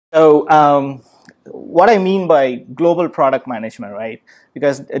So what I mean by global product management, right?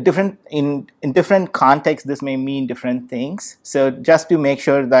 Because different in different contexts, this may mean different things. So just to make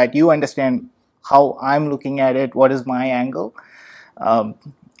sure that you understand how I'm looking at it, what is my angle? Um,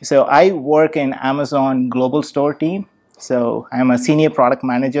 so I work in Amazon Global Store team. So I'm a senior product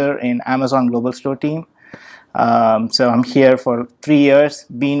manager in Amazon Global Store team. So I'm here for 3 years,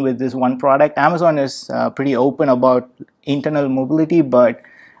 been with this one product. Amazon is pretty open about internal mobility, but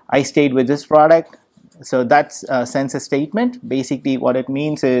I stayed with this product. So that's a census statement. Basically, what it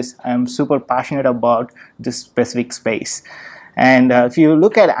means is I'm super passionate about this specific space. And if you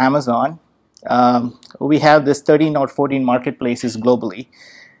look at Amazon, we have this 13 or 14 marketplaces globally,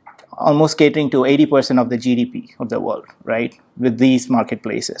 almost catering to 80% of the GDP of the world, right, with these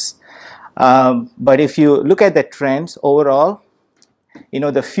marketplaces. But if you look at the trends overall,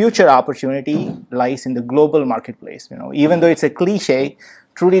 the future opportunity lies in the global marketplace. Even though it's a cliche,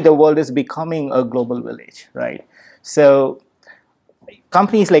 truly the world is becoming a global village, right? So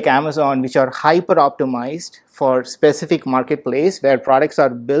companies like Amazon, which are hyper optimized for specific marketplace where products are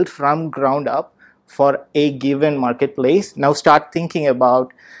built from ground up for a given marketplace, now start thinking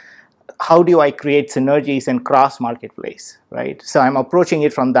about how do I create synergies and cross marketplace, right? So I'm approaching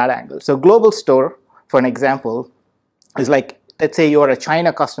it from that angle. So global store, for an example, is like, let's say you're a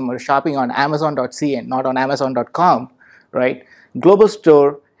China customer shopping on Amazon.cn, not on Amazon.com, right? Global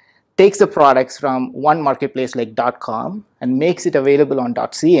store takes the products from one marketplace like .com and makes it available on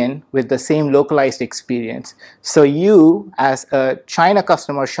 .cn with the same localized experience. So you, as a China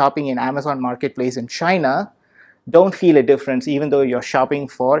customer shopping in Amazon marketplace in China, don't feel a difference even though you're shopping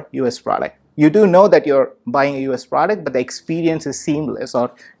for US product. You do know that you're buying a US product, but the experience is seamless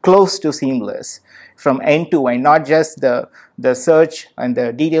or close to seamless from end to end, not just the search and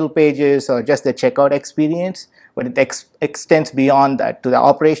the detail pages or just the checkout experience, but it extends beyond that to the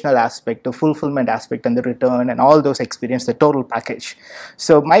operational aspect, the fulfillment aspect, and the return and all those experience, the total package.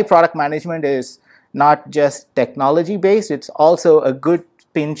 So my product management is not just technology based, it's also a good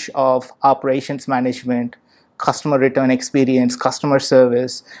pinch of operations management, customer return experience, customer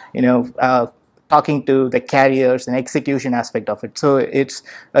service, talking to the carriers and execution aspect of it. So it's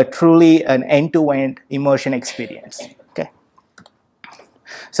truly an end-to-end immersion experience. Okay,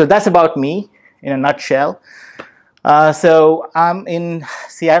 so that's about me in a nutshell. So I'm in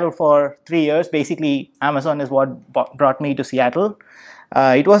Seattle for 3 years. Basically, Amazon is what brought me to Seattle.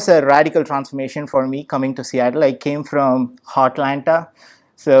 It was a radical transformation for me coming to Seattle. I came from Atlanta,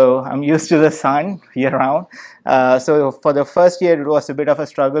 so I'm used to the sun year round. So for the first year, it was a bit of a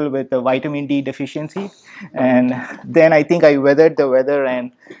struggle with the vitamin D deficiency. And then I think I weathered the weather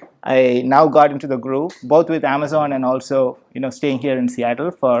and I now got into the groove, both with Amazon and also staying here in Seattle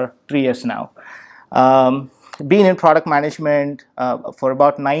for 3 years now. Been in product management for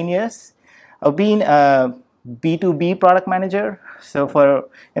about 9 years. I've been a B2B product manager. So for,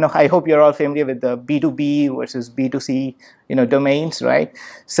 I hope you're all familiar with the B2B versus B2C, domains, right?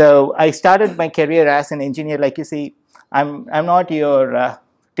 So I started my career as an engineer. Like you see, I'm not your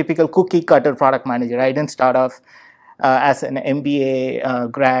typical cookie cutter product manager. I didn't start off as an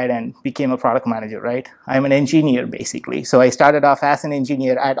MBA grad and became a product manager, right? I'm an engineer basically. So I started off as an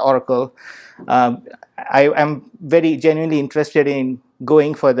engineer at Oracle. I am very genuinely interested in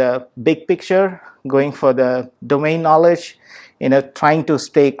going for the big picture, going for the domain knowledge, trying to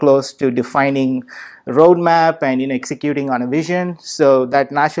stay close to defining roadmap and executing on a vision. So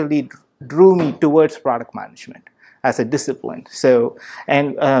that naturally drew me towards product management as a discipline. So,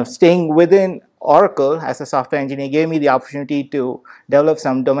 and staying within Oracle as a software engineer gave me the opportunity to develop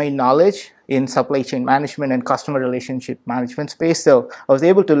some domain knowledge in supply chain management and customer relationship management space. So I was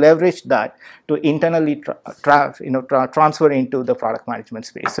able to leverage that to internally transfer into the product management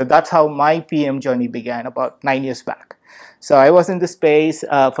space. So that's how my PM journey began about 9 years back. So I was in this space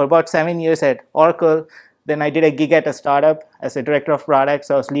for about 7 years at Oracle. Then I did a gig at a startup as a director of product.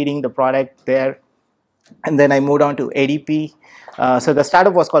 So I was leading the product there. And then I moved on to ADP. So the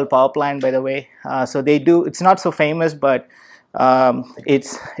startup was called Powerplan, by the way. So they do, it's not so famous, but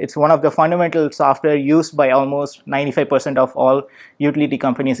it's one of the fundamental software used by almost 95% of all utility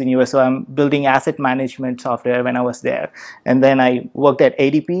companies in US. So I'm building asset management software when I was there. And then I worked at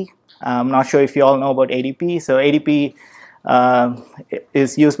ADP. I'm not sure if you all know about ADP. So ADP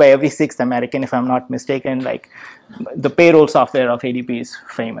is used by every sixth American, if I'm not mistaken. Like the payroll software of ADP is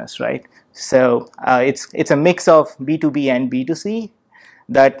famous, right? So it's a mix of B2B and B2C.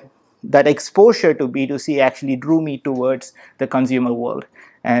 That exposure to B2C actually drew me towards the consumer world,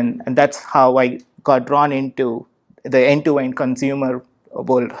 and that's how I got drawn into the end-to-end consumer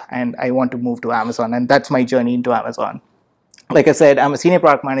world. And I want to move to Amazon, and that's my journey into Amazon. Like I said, I'm a senior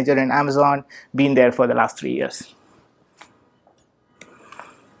product manager in Amazon, been there for the last 3 years.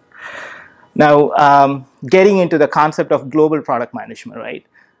 Now, getting into the concept of global product management, right?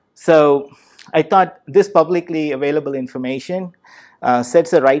 So I thought this publicly available information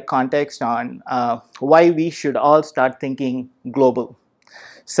sets the right context on why we should all start thinking global.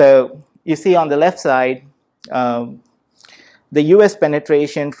 So you see on the left side, the US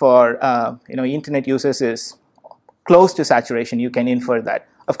penetration for internet users is close to saturation. You can infer that.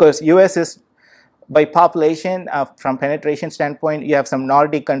 Of course, US is by population, from penetration standpoint, you have some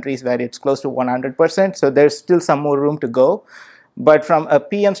Nordic countries where it's close to 100%, so there's still some more room to go. But from a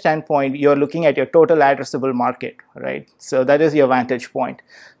PM standpoint, you're looking at your total addressable market, right? So that is your vantage point.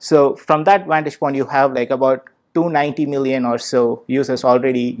 So from that vantage point, you have like about 290 million or so users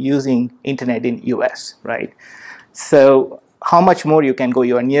already using internet in US, right? So how much more you can go?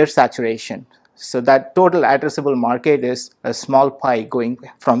 You are near saturation. So that total addressable market is a small pie going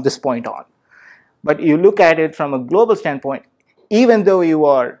from this point on. But you look at it from a global standpoint, even though you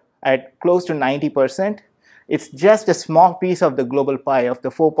are at close to 90%, it's just a small piece of the global pie of the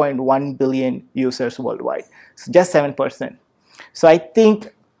 4.1 billion users worldwide. It's just 7%. So I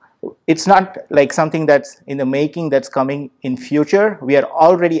think it's not like something that's in the making that's coming in future. We are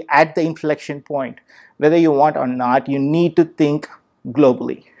already at the inflection point. Whether you want or not, you need to think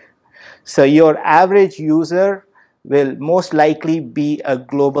globally. So your average user will most likely be a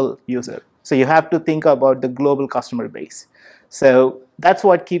global user. So you have to think about the global customer base. So that's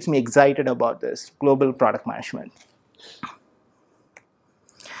what keeps me excited about this global product management.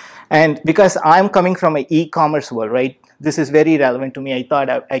 And because I'm coming from an e-commerce world, right, this is very relevant to me. I thought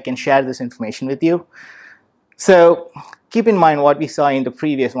I can share this information with you. So keep in mind what we saw in the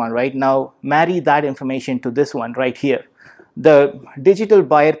previous one, right? Now marry that information to this one right here. The digital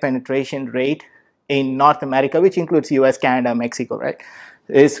buyer penetration rate in North America, which includes US, Canada, Mexico, right,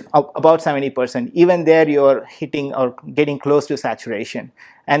 is about 70%. Even there, you're hitting or getting close to saturation.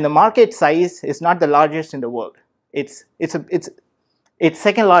 And the market size is not the largest in the world. It's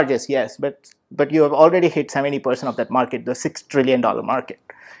second largest, yes, but you have already hit 70% of that market, the $6 trillion market.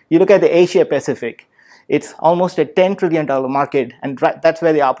 You look at the Asia Pacific, it's almost a $10 trillion market, and that's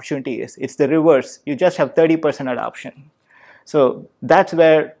where the opportunity is. It's the reverse. You just have 30% adoption. So that's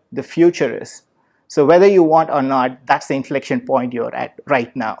where the future is. So whether you want or not, that's the inflection point you're at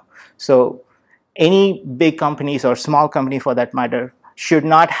right now. So any big companies or small company for that matter should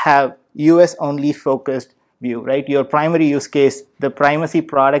not have US only focused view, right? Your primary use case, the primacy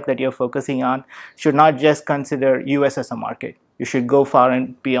product that you're focusing on should not just consider US as a market. You should go far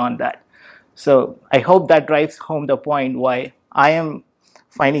and beyond that. So I hope that drives home the point why I am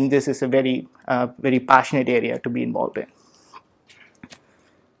finding this is a very, very passionate area to be involved in.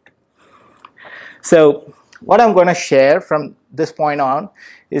 So what I'm going to share from this point on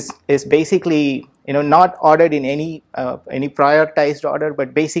is basically not ordered in any prioritized order,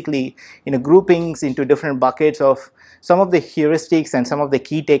 but basically groupings into different buckets of some of the heuristics and some of the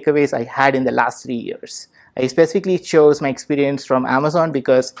key takeaways I had in the last 3 years. I specifically chose my experience from Amazon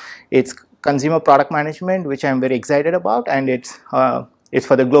because it's consumer product management, which I'm very excited about, and it's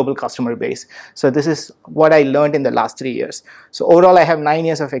for the global customer base. So this is what I learned in the last 3 years. So overall, I have 9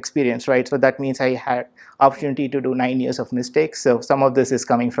 years of experience, right? So that means I had opportunity to do 9 years of mistakes. So some of this is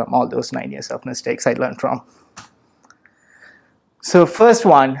coming from all those 9 years of mistakes I learned from. So first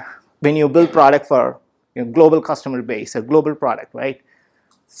one, when you build product for global customer base, a global product, right?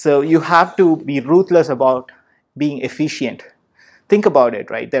 So you have to be ruthless about being efficient. Think about it,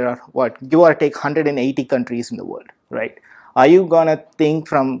 right? There are give or take 180 countries in the world, right? Are you gonna think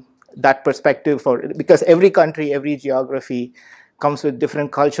from that perspective because every country, every geography comes with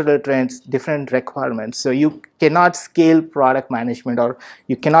different cultural trends, different requirements. So you cannot scale product management, or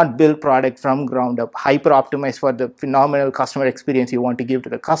you cannot build product from ground up, hyper optimize for the phenomenal customer experience you want to give to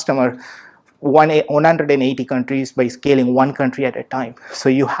the customer 180 countries by scaling one country at a time. So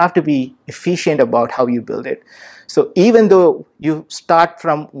you have to be efficient about how you build it. So even though you start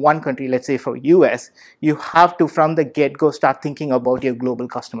from one country, let's say for US, you have to from the get-go start thinking about your global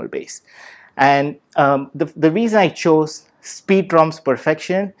customer base. And the reason I chose speed trumps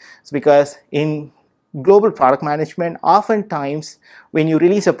perfection is because in global product management, oftentimes when you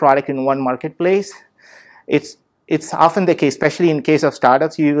release a product in one marketplace, it's often the case, especially in case of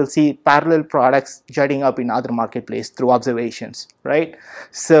startups, you will see parallel products jutting up in other marketplaces through observations, right?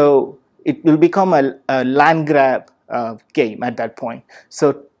 So it will become a land grab game at that point.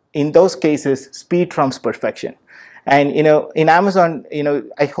 So in those cases, speed trumps perfection. And in Amazon,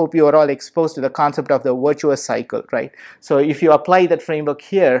 I hope you are all exposed to the concept of the virtuous cycle, right? So if you apply that framework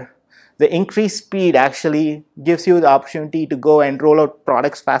here, the increased speed actually gives you the opportunity to go and roll out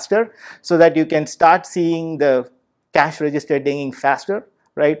products faster so that you can start seeing the cash register dinging faster,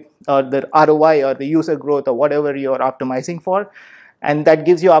 right? Or the ROI or the user growth or whatever you're optimizing for. And that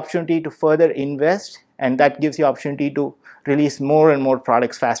gives you opportunity to further invest, and that gives you opportunity to release more and more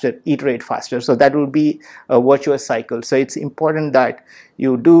products faster, iterate faster. So that will be a virtuous cycle. So it's important that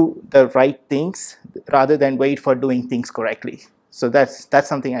you do the right things rather than wait for doing things correctly. So that's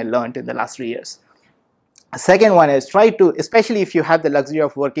something I learned in the last 3 years. The second one is try to, especially if you have the luxury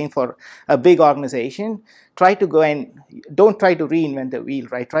of working for a big organization, try to go and don't try to reinvent the wheel,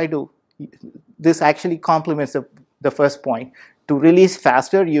 right? This actually complements the first point. To release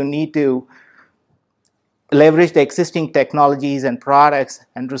faster, you need to leverage the existing technologies and products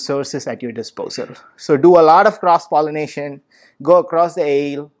and resources at your disposal. So do a lot of cross-pollination, go across the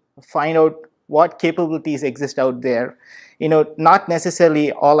aisle, find out what capabilities exist out there. Not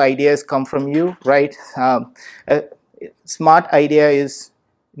necessarily all ideas come from you, right? A smart idea is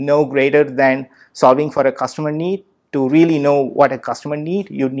no greater than solving for a customer need. To really know what a customer need,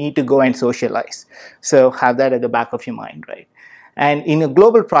 you need to go and socialize. So have that at the back of your mind, right? And in a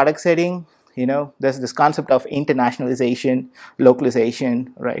global product setting, there's this concept of internationalization,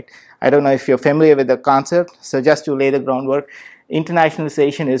 localization, right? I don't know if you're familiar with the concept. So just to lay the groundwork,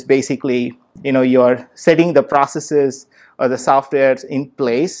 internationalization is basically, you're setting the processes or the softwares in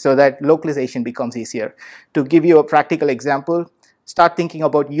place so that localization becomes easier. To give you a practical example, start thinking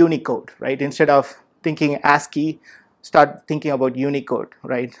about Unicode, right? Instead of thinking ASCII, start thinking about Unicode,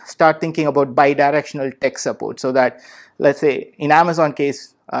 right? Start thinking about bidirectional text support so that, let's say, in Amazon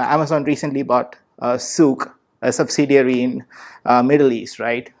case, Amazon recently bought Souk, a subsidiary in Middle East,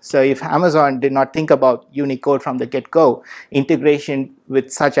 right? So if Amazon did not think about Unicode from the get-go, integration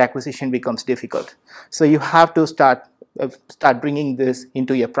with such acquisition becomes difficult. So you have to start bringing this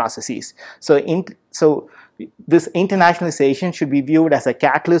into your processes. So this internationalization should be viewed as a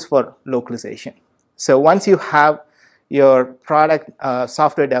catalyst for localization. So once you have your product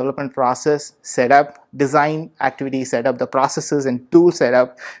software development process set up, design activity set up, the processes and tools set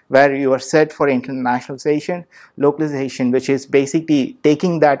up where you are set for internationalization, localization, which is basically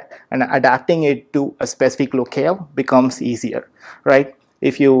taking that and adapting it to a specific locale, becomes easier, right?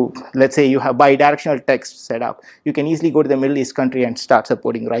 If let's say you have bidirectional text set up, you can easily go to the Middle East country and start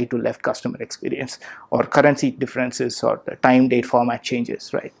supporting right to left customer experience, or currency differences, or the time date format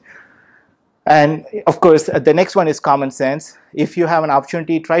changes, right? And of course, the next one is common sense. If you have an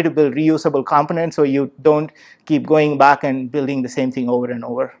opportunity, try to build reusable components so you don't keep going back and building the same thing over and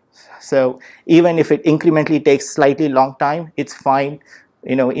over. So even if it incrementally takes slightly long time, it's fine.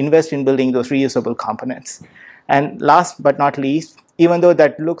 Invest in building those reusable components. And last but not least, even though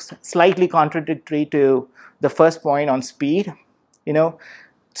that looks slightly contradictory to the first point on speed,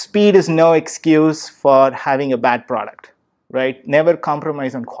 speed is no excuse for having a bad product, right? Never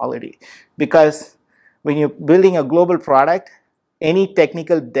compromise on quality, because when you're building a global product, any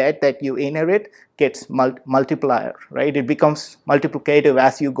technical debt that you inherit gets multiplier, right? It becomes multiplicative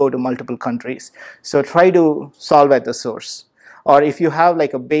as you go to multiple countries. So try to solve at the source. Or if you have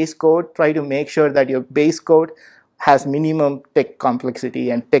like a base code, try to make sure that your base code has minimum tech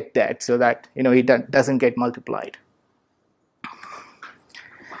complexity and tech debt so that it doesn't get multiplied.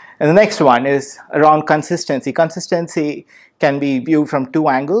 And the next one is around consistency. Consistency can be viewed from two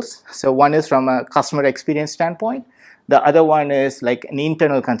angles. So one is from a customer experience standpoint. The other one is like an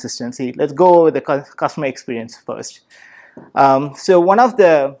internal consistency. Let's go over the customer experience first. So one of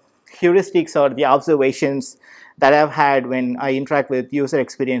the heuristics or the observations that I've had when I interact with user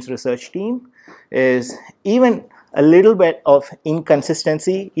experience research team is even a little bit of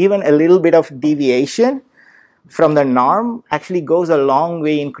inconsistency, even a little bit of deviation from the norm actually goes a long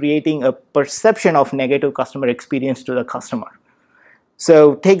way in creating a perception of negative customer experience to the customer.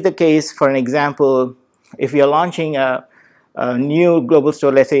 So take the case, for an example, if you're launching a new global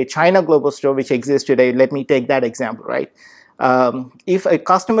store, let's say China global store, which exists today, let me take that example, right? If a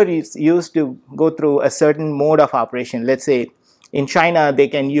customer is used to go through a certain mode of operation, let's say in China, they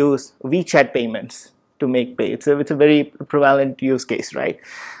can use WeChat payments to make pay. So it's a very prevalent use case, right?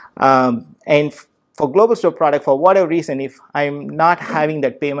 And for global store product, for whatever reason, if I'm not having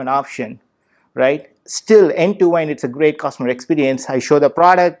that payment option, right, still end-to-end, it's a great customer experience. I show the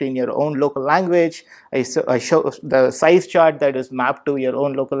product in your own local language. I show the size chart that is mapped to your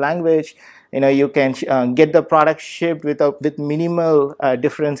own local language. You can get the product shipped with minimal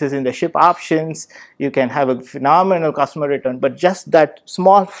differences in the ship options. You can have a phenomenal customer return, but just that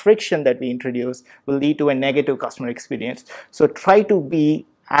small friction that we introduce will lead to a negative customer experience. So try to be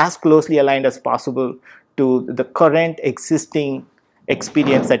as closely aligned as possible to the current existing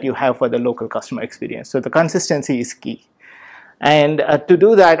experience that you have for the local customer experience. So the consistency is key. And to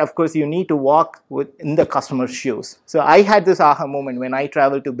do that, of course, you need to walk in the customer's shoes. So I had this aha moment when I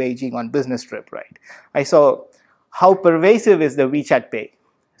traveled to Beijing on business trip, right? I saw how pervasive is the WeChat Pay.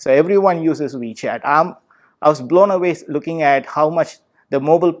 So everyone uses WeChat. I was blown away looking at how much the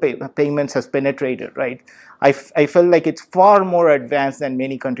mobile payments has penetrated, right? I felt like it's far more advanced than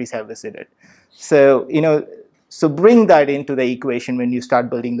many countries have visited. So, so bring that into the equation when you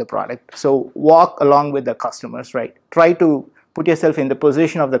start building the product. So walk along with the customers, right? Try to put yourself in the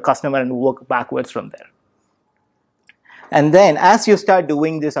position of the customer and work backwards from there. And then as you start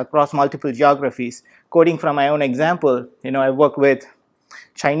doing this across multiple geographies, quoting from my own example, I work with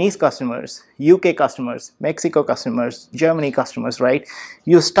Chinese customers, UK customers, Mexico customers, Germany customers, right?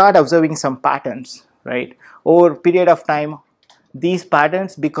 You start observing some patterns, right? Over a period of time, these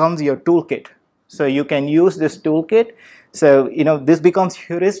patterns becomes your toolkit. So you can use this toolkit. So, this becomes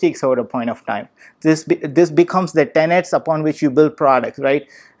heuristics over a point of time. This becomes the tenets upon which you build products, right?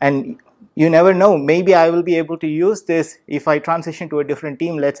 And you never know, maybe I will be able to use this if I transition to a different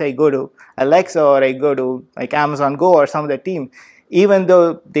team. Let's say I go to Alexa or I go to like Amazon Go or some other team. Even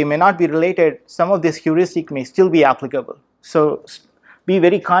though they may not be related, some of this heuristic may still be applicable. So be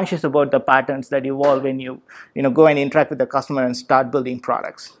very conscious about the patterns that evolve when you go and interact with the customer and start building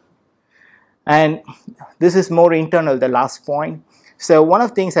products. And this is more internal, the last point. So one of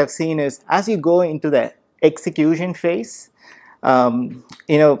the things I've seen is as you go into the execution phase,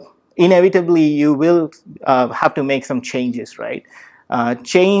 inevitably you will have to make some changes, right?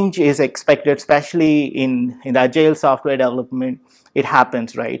 Change is expected, especially in the agile software development. It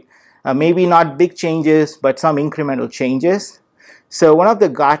happens, right? Maybe not big changes, but some incremental changes. So one of the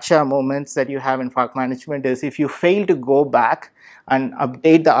gotcha moments that you have in product management is if you fail to go back and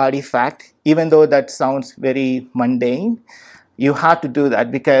update the artifact, even though that sounds very mundane, you have to do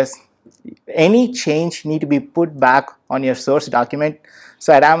that because any change need to be put back on your source document.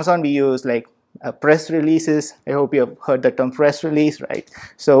 So at Amazon, we use like press releases. I hope you have heard the term press release, right?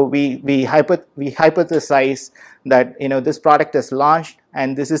 So we hypothesize that this product is launched,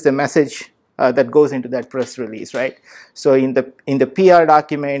 and this is the message that goes into that press release, right? So in the PR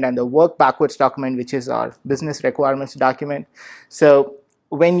document and the work backwards document, which is our business requirements document. So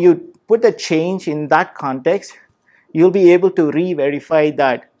when you put the change in that context, you'll be able to re-verify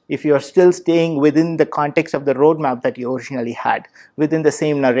that if you're still staying within the context of the roadmap that you originally had, within the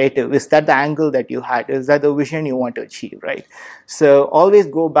same narrative. Is that the angle that you had? Is that the vision you want to achieve, right? So always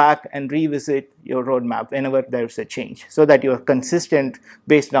go back and revisit your roadmap whenever there's a change so that you're consistent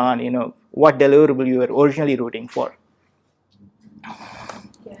based on, what deliverable you were originally rooting for. Can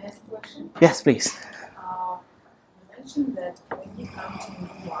I ask a question? Yes, please. You mentioned that when you come to a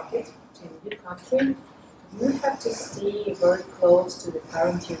new market, to a new country, you have to stay very close to the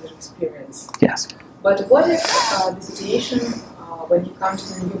current user experience. Yes. But what if the situation when you come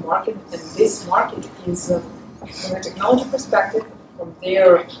to the new market, and this market is, from a technology perspective, from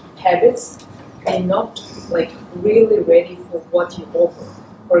their habits, they're not like really ready for what you offer.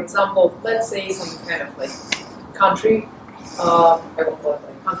 For example, let's say some kind of like country, I will call it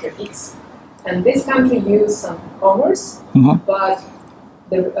like country X, and this country use some commerce, but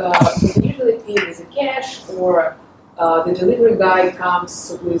they usually pay with a cash, or the delivery guy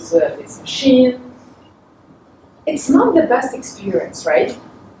comes with its machine. It's not the best experience, right?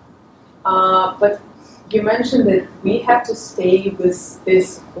 But you mentioned that we have to stay with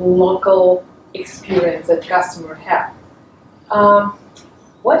this local experience that customers have.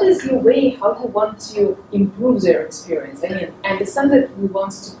 What is your way, how do you want to improve their experience? I mean, I understand that we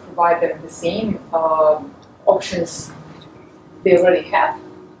want to provide them the same options they already have,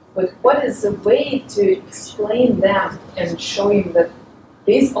 but what is the way to explain them and showing that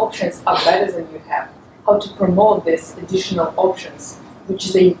these options are better than you have? How to promote these additional options,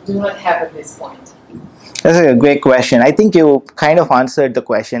 which they do not have at this point? That's a great question. I think you kind of answered the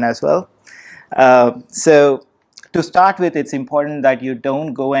question as well. So to start with, it's important that you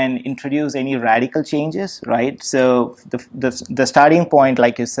don't go and introduce any radical changes, right? So the starting point,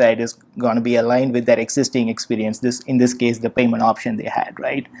 like you said, is going to be aligned with their existing experience. In this case, the payment option they had,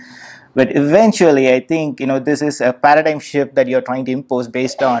 right? But eventually, I think this is a paradigm shift that you're trying to impose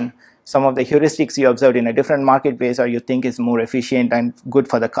based on some of the heuristics you observed in a different marketplace, or you think is more efficient and good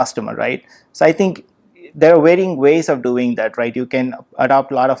for the customer, right? So I think there are varying ways of doing that, right? You can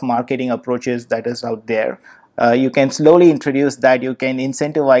adopt a lot of marketing approaches that is out there. You can slowly introduce that. You can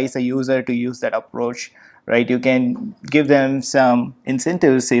incentivize a user to use that approach, right? You can give them some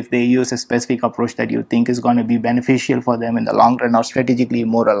incentives if they use a specific approach that you think is going to be beneficial for them in the long run or strategically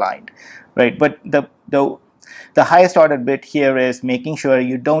more aligned, right? But The highest order bit here is making sure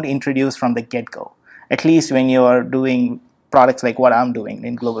you don't introduce from the get-go, at least when you are doing products like what I'm doing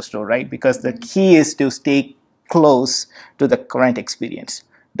in Global Store, right? Because the key is to stay close to the current experience.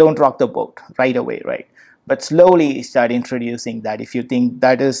 Don't rock the boat right away, right? But slowly start introducing that if you think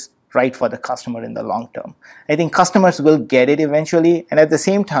that is right for the customer in the long term. I think customers will get it eventually, and at the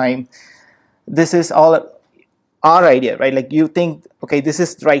same time, this is all our idea, right? Like you think, okay, this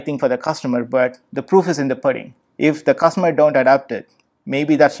is the right thing for the customer, but the proof is in the pudding. If the customer don't adapt it,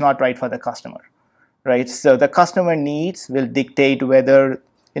 maybe that's not right for the customer, right? So the customer needs will dictate whether,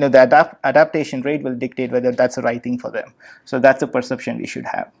 the adaptation rate will dictate whether that's the right thing for them. So that's the perception we should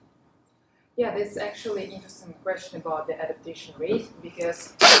have. Yeah, this is actually an interesting question about the adaptation rate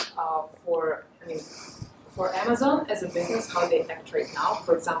because for Amazon as a business, how they act right now,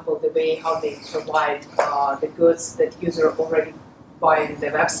 for example, the way how they provide the goods that user already buy on the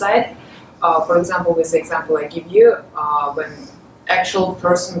website. For example, this example I give you, when actual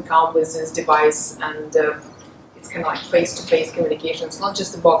person come with this device and it's kind of like face-to-face communication. It's not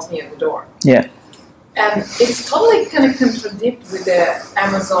just a box near the door. Yeah. And it's totally kind of contradict with the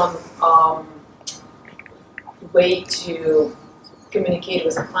Amazon way to communicate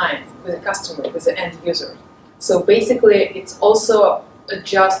with a client, with a customer, with the end user. So basically, it's also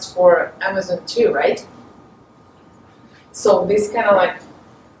adjust for Amazon too, right? So this kind of like,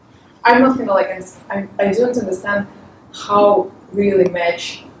 I'm not kind of like, I don't understand how really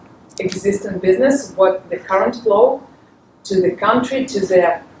match existing business, what the current flow to the country, to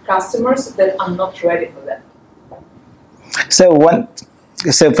the customers that are not ready for that. So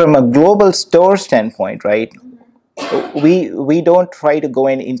from a global store standpoint, right? We don't try to go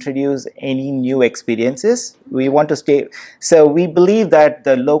and introduce any new experiences. We want to stay. So we believe that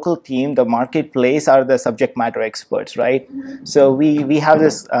the local team, the marketplace, are the subject matter experts, right? So we have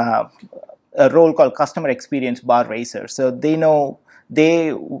this a role called customer experience bar racer. So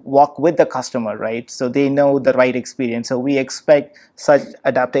they walk with the customer, right? So they know the right experience. So we expect such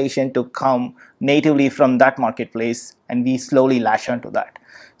adaptation to come natively from that marketplace, and we slowly lash onto that.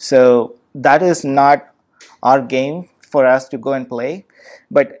 So that is not our game for us to go and play.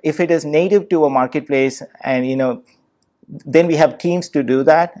 But if it is native to a marketplace, and then we have teams to do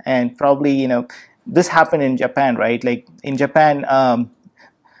that, and probably this happened in Japan, right? Like in Japan,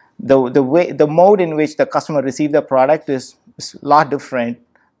 the mode in which the customer receive the product is a lot different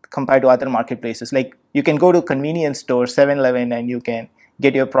compared to other marketplaces. Like you can go to convenience store 7-Eleven and you can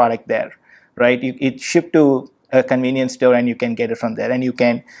get your product there, right? It's shipped to a convenience store and you can get it from there, and you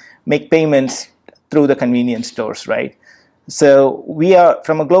can make payments through the convenience stores, right? So we are,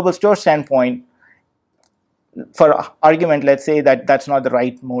 from a global store standpoint, for argument, let's say that that's not the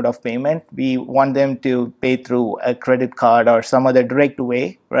right mode of payment. We want them to pay through a credit card or some other direct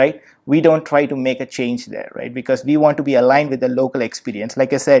way, right? We don't try to make a change there, right? Because we want to be aligned with the local experience.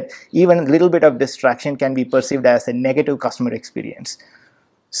 Like I said, even a little bit of distraction can be perceived as a negative customer experience.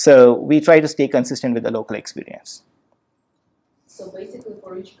 So we try to stay consistent with the local experience. So basically,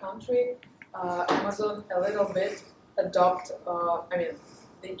 for each country, Amazon a little bit adopt.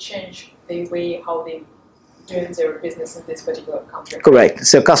 They change the way how they doing their business in this particular country. Correct.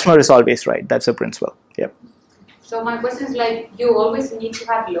 So customer is always right. That's the principle. Yep. So my question is like, you always need to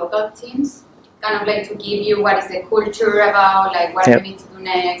have local teams, kind of like to give you what is the culture about, like what you need to do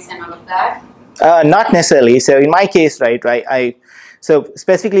next and all of that? Not necessarily. So in my case, right, so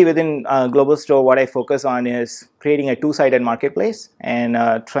specifically within Global Store, what I focus on is creating a two-sided marketplace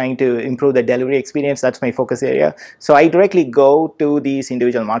and trying to improve the delivery experience. That's my focus area. So I directly go to these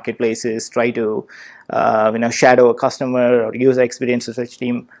individual marketplaces, try to shadow a customer or user experience research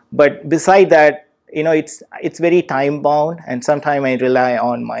team. But beside that, it's very time bound, and sometimes I rely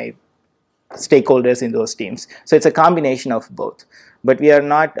on my stakeholders in those teams. So it's a combination of both. But we are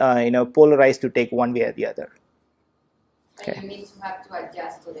not polarized to take one way or the other. Okay. You need to have to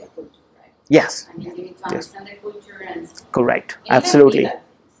adjust to the culture, right? Yes. I mean, you need to understand the culture and correct. Absolutely.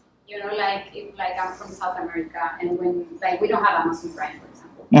 Like if I'm from South America, and when we don't have Amazon Prime, for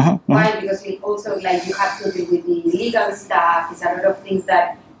example. Mm-hmm. Why? Because it also you have to deal with the legal stuff. It's a lot of things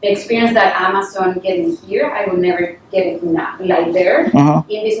that the experience that Amazon getting here, I will never get it there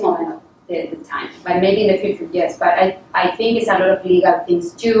in this moment of the time. But maybe in the future, yes. But I think it's a lot of legal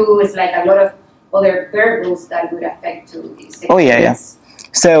things too. It's like a lot of other variables that would affect to this experience. Oh yeah.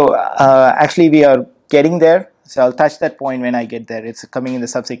 So actually we are getting there. So I'll touch that point when I get there. It's coming in the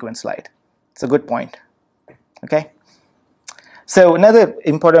subsequent slide. It's a good point. Okay. So another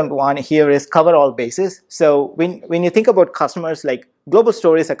important one here is cover all bases. So when you think about customers, like Global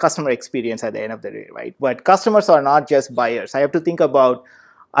Store is a customer experience at the end of the day, right? But customers are not just buyers. I have to think about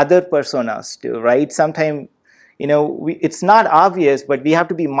other personas too, right? Sometimes it's not obvious, but we have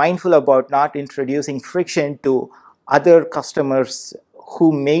to be mindful about not introducing friction to other customers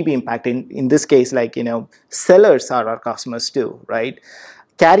who may be impacted. In this case, like, sellers are our customers too, right?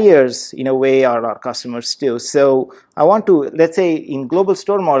 Carriers, in a way, are our customers too. So I want to, let's say in global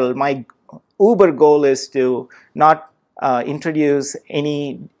store model, my uber goal is to not introduce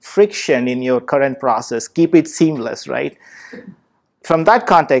any friction in your current process, keep it seamless, right? From that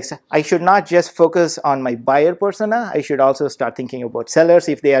context, I should not just focus on my buyer persona. I should also start thinking about sellers.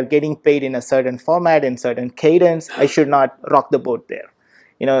 If they are getting paid in a certain format, in certain cadence, I should not rock the boat there.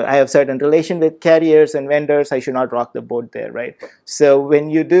 I have certain relation with carriers and vendors. I should not rock the boat there, right? So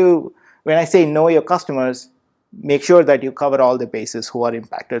when I say know your customers, make sure that you cover all the bases who are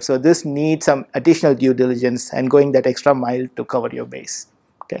impacted. So this needs some additional due diligence and going that extra mile to cover your base.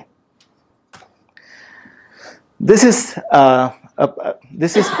 Okay. This is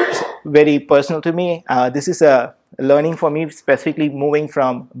very personal to me. This is a learning for me, specifically moving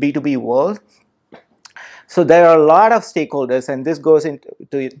from B2B world. So there are a lot of stakeholders, and this goes into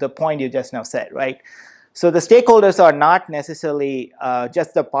the point you just now said, right? So the stakeholders are not necessarily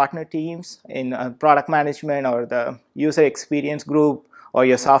just the partner teams in product management or the user experience group or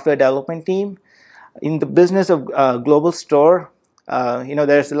your software development team. In the business of global store,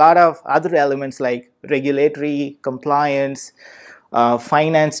 there's a lot of other elements like regulatory compliance,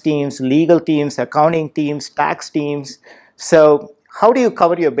 finance teams, legal teams, accounting teams, tax teams. So how do you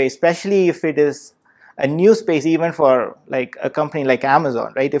cover your base, especially if it is a new space, even for like a company like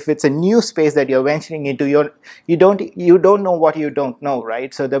Amazon, right? If it's a new space that you're venturing into, you don't know what you don't know,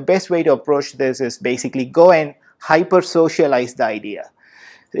 right? So the best way to approach this is basically go and hyper socialize the idea.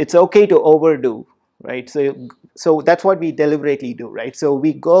 It's okay to overdo, right? So that's what we deliberately do, right? So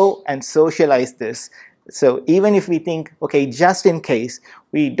we go and socialize this. So even if we think, okay, just in case,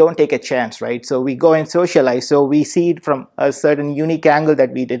 we don't take a chance, right? So we go and socialize. So we see it from a certain unique angle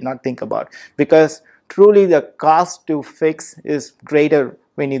that we did not think about, because truly the cost to fix is greater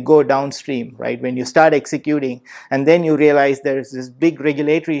when you go downstream, right? When you start executing and then you realize there's this big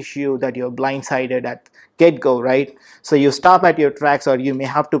regulatory issue that you're blindsided at get-go, right? So you stop at your tracks, or you may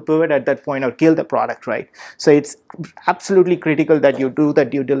have to pivot at that point or kill the product, right? So it's absolutely critical that you do the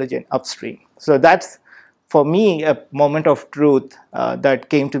due diligence upstream. So that's, for me, a moment of truth that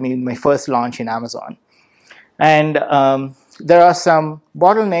came to me in my first launch in Amazon. And there are some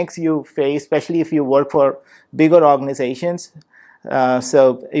bottlenecks you face, especially if you work for bigger organizations.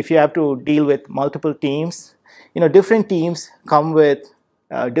 So if you have to deal with multiple teams, different teams come with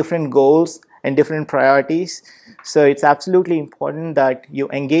different goals and different priorities. So it's absolutely important that you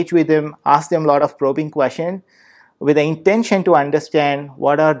engage with them, ask them a lot of probing questions with the intention to understand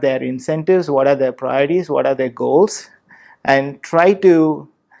what are their incentives, what are their priorities, what are their goals, and try to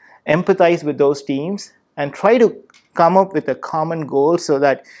empathize with those teams and try to come up with a common goal so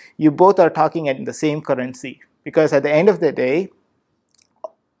that you both are talking at the same currency. Because at the end of the day,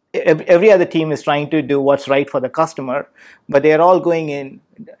 every other team is trying to do what's right for the customer, but they're all going in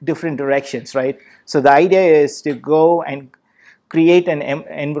different directions, right? So the idea is to go and create an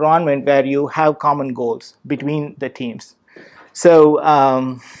environment where you have common goals between the teams. So,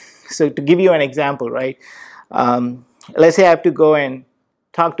 so to give you an example, right? Let's say I have to go and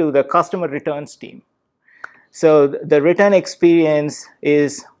talk to the customer returns team. So the return experience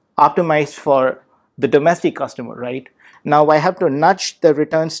is optimized for the domestic customer, right? Now I have to nudge the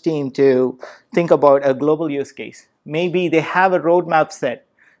returns team to think about a global use case. Maybe they have a roadmap set.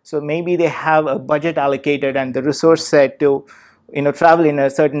 So maybe they have a budget allocated and the resource set to travel in a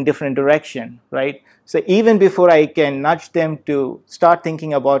certain different direction, right? So even before I can nudge them to start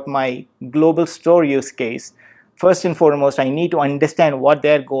thinking about my global store use case, first and foremost, I need to understand what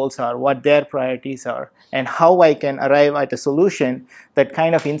their goals are, what their priorities are, and how I can arrive at a solution that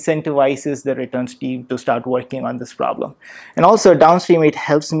kind of incentivizes the returns team to start working on this problem. And also downstream, it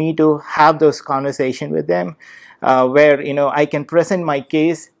helps me to have those conversations with them where I can present my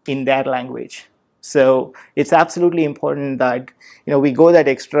case in their language. So it's absolutely important that we go that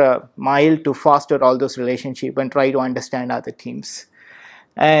extra mile to foster all those relationships and try to understand other teams.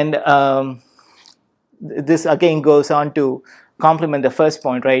 And this again goes on to complement the first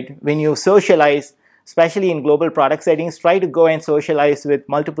point, right? When you socialize, especially in global product settings, try to go and socialize with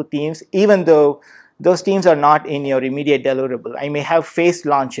multiple teams, even though those teams are not in your immediate deliverable. I may have phased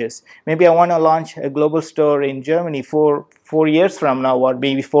launches. Maybe I want to launch a global store in Germany 4 years from now, or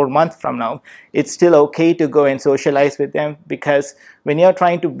maybe 4 months from now. It's still okay to go and socialize with them, because when you're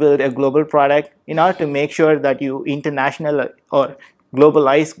trying to build a global product, in order to make sure that you international or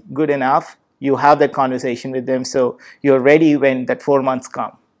globalize good enough, you have that conversation with them so you're ready when that 4 months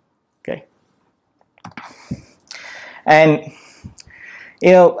come. Okay. And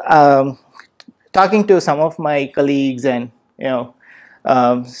you know, talking to some of my colleagues and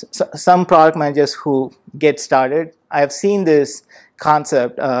some product managers who get started, I've seen this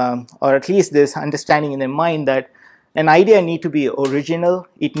concept, or at least this understanding in their mind that an idea need to be original.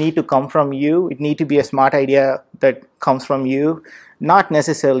 It need to come from you. It need to be a smart idea that comes from you. Not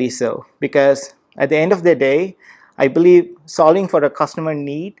necessarily so, because at the end of the day, I believe solving for a customer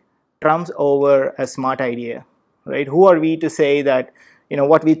need trumps over a smart idea, right? Who are we to say that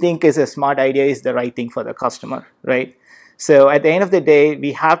what we think is a smart idea is the right thing for the customer, right? So at the end of the day,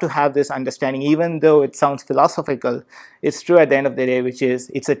 we have to have this understanding, even though it sounds philosophical, it's true at the end of the day, which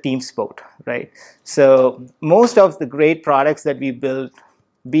is it's a team sport, right? So most of the great products that we build,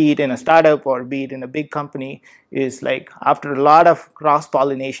 be it in a startup or be it in a big company, is like after a lot of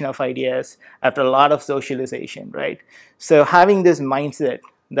cross-pollination of ideas, after a lot of socialization, right? So having this mindset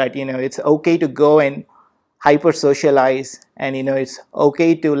that it's okay to go and hyper socialize, and it's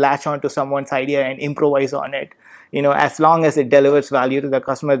okay to latch on to someone's idea and improvise on it, as long as it delivers value to the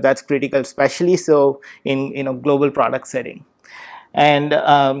customer, that's critical, especially so in global product setting. And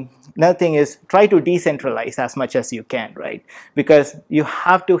another thing is try to decentralize as much as you can, right? Because you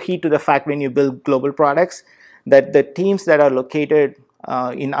have to heed to the fact when you build global products that the teams that are located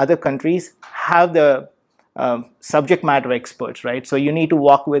in other countries have the subject matter experts, right? So you need to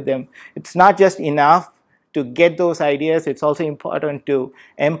walk with them. It's not just enough to get those ideas, it's also important to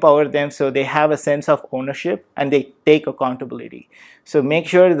empower them so they have a sense of ownership and they take accountability. So make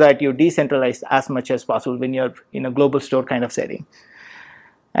sure that you decentralize as much as possible when you're in a global store kind of setting.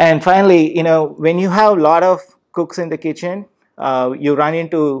 And finally, when you have a lot of cooks in the kitchen, you run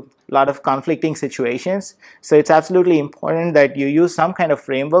into a lot of conflicting situations. So it's absolutely important that you use some kind of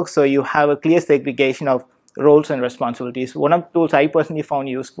framework so you have a clear segregation of roles and responsibilities. One of the tools I personally found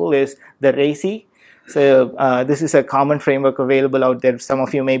useful is the RACI. So this is a common framework available out there. Some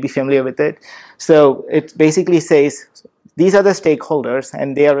of you may be familiar with it. So it basically says these are the stakeholders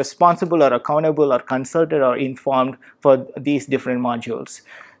and they are responsible or accountable or consulted or informed for these different modules.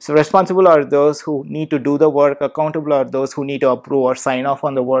 So responsible are those who need to do the work, accountable are those who need to approve or sign off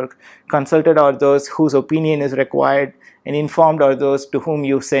on the work, consulted are those whose opinion is required, and informed are those to whom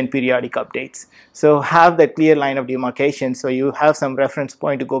you send periodic updates. So have that clear line of demarcation so you have some reference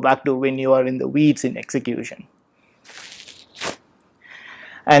point to go back to when you are in the weeds in execution.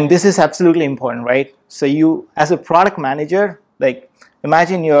 And this is absolutely important, right? So you, as a product manager, like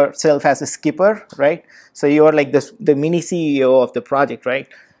imagine yourself as a skipper, right? So you're like the mini CEO of the project, right?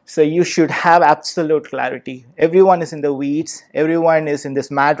 So you should have absolute clarity. Everyone is in the weeds. Everyone is in this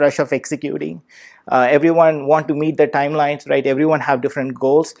mad rush of executing. Everyone want to meet the timelines, right? Everyone have different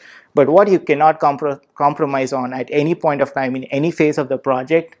goals. But what you cannot compromise on at any point of time in any phase of the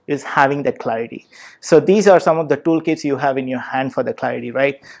project is having that clarity. So these are some of the toolkits you have in your hand for the clarity,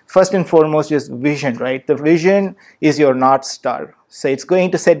 right? First and foremost is vision, right? The vision is your North Star. So it's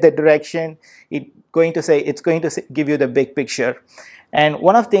going to set the direction. It's going to give you the big picture. And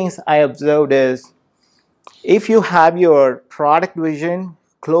one of the things I observed is if you have your product vision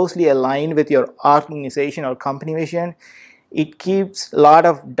closely aligned with your organization or company vision, it keeps a lot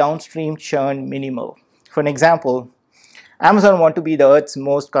of downstream churn minimal. For an example, Amazon want to be the earth's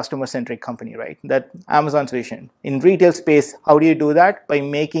most customer-centric company, right? That's Amazon's vision. In retail space, how do you do that? By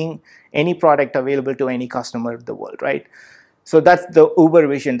making any product available to any customer of the world, right? So that's the Uber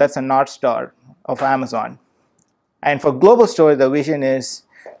vision. That's a North Star of Amazon. And for global store, the vision is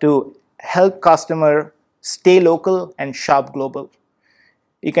to help customer stay local and shop global.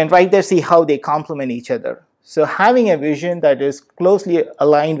 You can right there see how they complement each other. So having a vision that is closely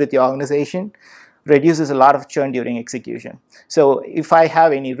aligned with your organization reduces a lot of churn during execution. So if I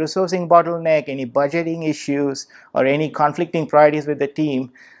have any resourcing bottleneck, any budgeting issues, or any conflicting priorities with the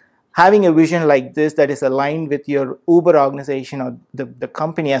team, having a vision like this that is aligned with your Uber organization or the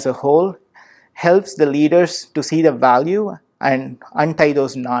company as a whole helps the leaders to see the value and untie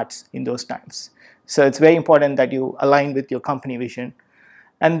those knots in those times. So it's very important that you align with your company vision.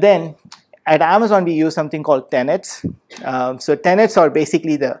 And then at Amazon, we use something called tenets. So tenets are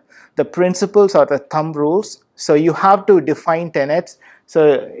basically the principles or the thumb rules. So you have to define tenets.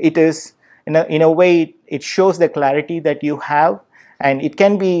 So it is, in a way, it shows the clarity that you have. And it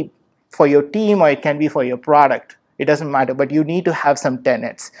can be for your team or it can be for your product. It doesn't matter, but you need to have some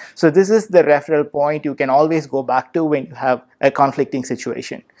tenets. So this is the referral point you can always go back to when you have a conflicting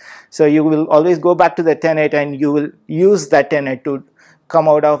situation. So you will always go back to the tenet and you will use that tenet to come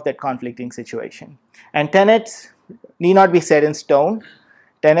out of that conflicting situation. And tenets need not be set in stone.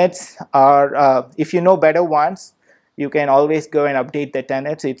 Tenets are, if you know better ones, you can always go and update the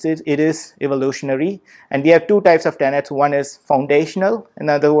tenets. It is evolutionary. And we have two types of tenets. One is foundational,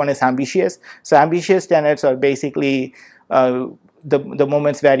 another one is ambitious. So ambitious tenets are basically the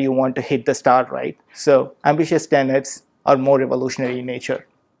moments where you want to hit the star, right? So ambitious tenets are more evolutionary in nature.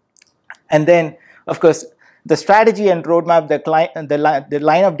 And then, of course, the strategy and roadmap, the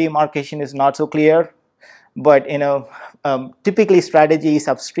line of demarcation is not so clear. But typically strategy is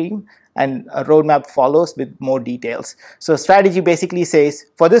upstream and a roadmap follows with more details. So strategy basically says,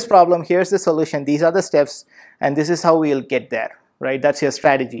 for this problem, here's the solution, these are the steps, and this is how we'll get there, right? That's your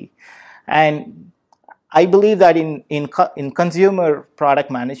strategy. And I believe that in consumer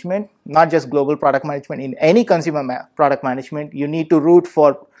product management, not just global product management, in any consumer product management, you need to root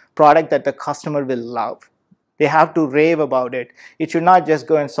for product that the customer will love. They have to rave about it. It should not just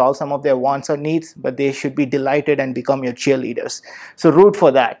go and solve some of their wants or needs, but they should be delighted and become your cheerleaders. So root for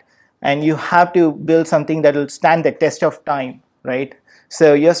that. And you have to build something that will stand the test of time, right?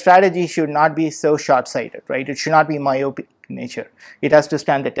 So your strategy should not be so short-sighted, right? It should not be myopic in nature. It has to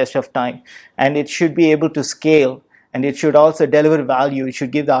stand the test of time. And it should be able to scale. And it should also deliver value. It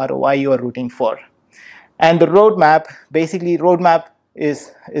should give the ROI you are rooting for. And the roadmap, basically roadmap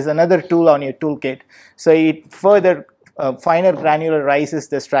is another tool on your toolkit. So it further finer granularizes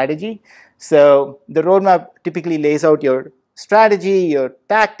the strategy. So the roadmap typically lays out your strategy, your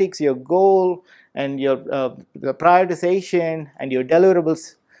tactics, your goal, and your the prioritization and your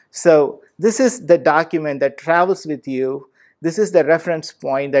deliverables. So this is the document that travels with you. This is the reference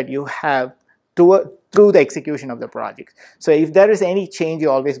point that you have through the execution of the project. So if there is any change, you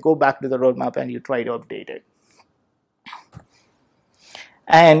always go back to the roadmap and you try to update it.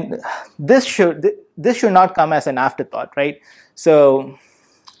 And this should not come as an afterthought, right? So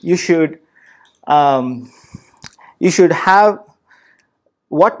you should have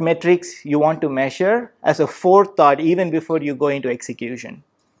what metrics you want to measure as a forethought even before you go into execution,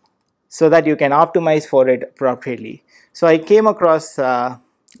 so that you can optimize for it appropriately. So I came across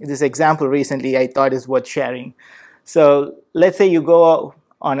this example recently I thought is worth sharing. So let's say you go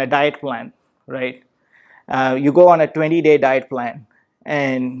on a diet plan, right? You go on a 20-day diet plan.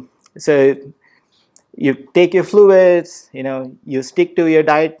 And so you take your fluids, you stick to your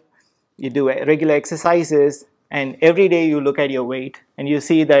diet, you do regular exercises, and every day you look at your weight and you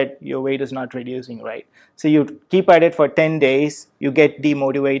see that your weight is not reducing, right? So you keep at it for 10 days, you get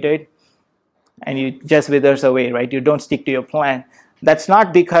demotivated, and you just withers away, right? You don't stick to your plan. That's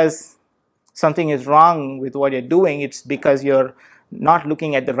not because something is wrong with what you're doing, it's because you're not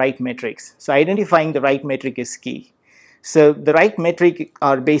looking at the right metrics. So identifying the right metric is key. So the right metric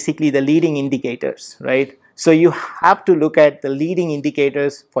are basically the leading indicators, right? So you have to look at the leading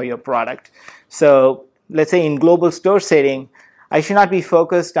indicators for your product. So let's say in global store setting, I should not be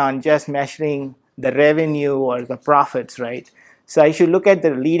focused on just measuring the revenue or the profits, right? So I should look at the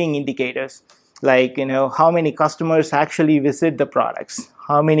leading indicators, like how many customers actually visit the products,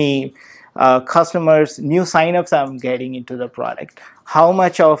 how many customers, new signups I'm getting into the product, how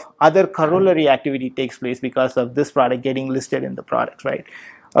much of other corollary activity takes place because of this product getting listed in the product, right?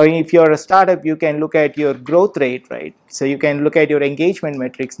 Or if you're a startup, you can look at your growth rate, right? So you can look at your engagement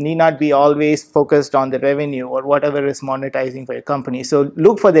metrics, need not be always focused on the revenue or whatever is monetizing for your company. So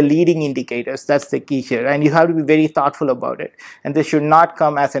look for the leading indicators. That's the key here. And you have to be very thoughtful about it. And this should not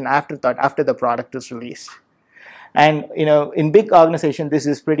come as an afterthought after the product is released. And in big organizations, this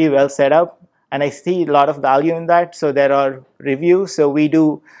is pretty well set up, and I see a lot of value in that. So there are reviews. So we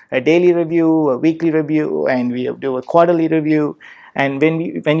do a daily review, a weekly review, and we do a quarterly review. And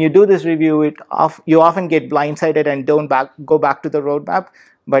when you do this review, you often get blindsided and don't go back to the roadmap.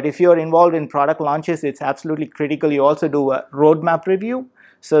 But if you're involved in product launches, it's absolutely critical you also do a roadmap review,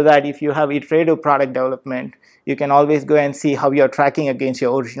 so that if you have iterative product development, you can always go and see how you're tracking against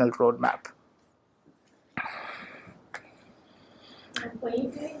your original roadmap. When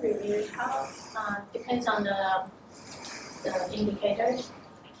you're doing reviews, how depends on the indicators.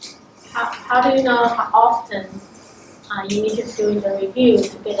 How do you know how often you need to do the review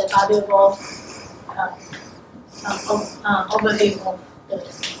to get a valuable overview of the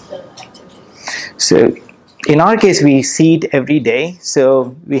activity? So in our case, we see it every day.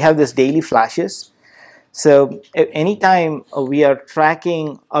 So we have this daily flashes. So anytime we are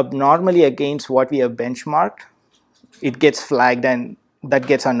tracking abnormally against what we have benchmarked, it gets flagged and that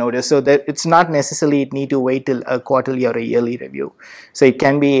gets unnoticed. So that it's not necessarily it need to wait till a quarterly or a yearly review. So it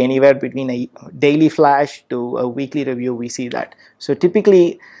can be anywhere between a daily flash to a weekly review. We see that. So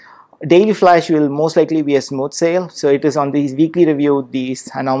typically, daily flash will most likely be a smooth sail. So it is on these weekly review, these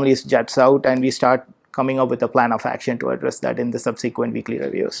anomalies jets out, and we start coming up with a plan of action to address that in the subsequent weekly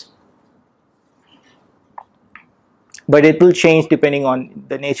reviews. but it will change depending on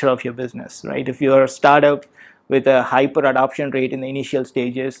the nature of your business, right? If you're a startup with a hyper adoption rate in the initial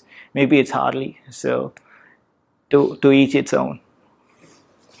stages, maybe it's hardly. So to each its own.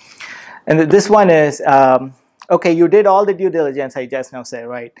 And this one is, okay, you did all the due diligence I just now said,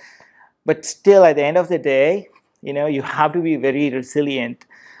 right? But still, at the end of the day, you have to be very resilient,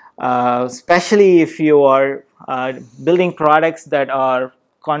 especially if you are building products that are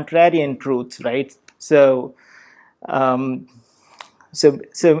contrarian truths, right? So, so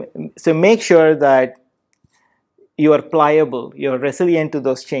make sure that you are pliable, you're resilient to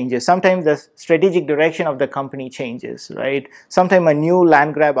those changes. Sometimes the strategic direction of the company changes, right? Sometimes a new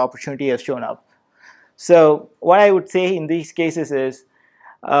land grab opportunity has shown up. So what I would say in these cases is,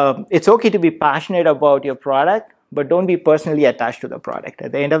 it's okay to be passionate about your product, but don't be personally attached to the product.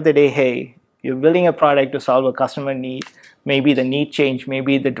 At the end of the day, hey, you're building a product to solve a customer need. Maybe the need change,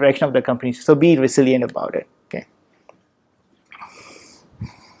 maybe the direction of the company. So be resilient about it. Okay.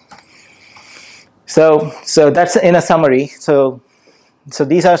 So that's in a summary. So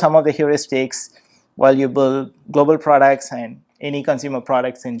these are some of the heuristics while you build global products and any consumer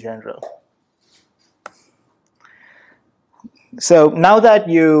products in general. So now that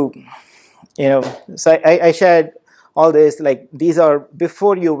so I shared all this, like these are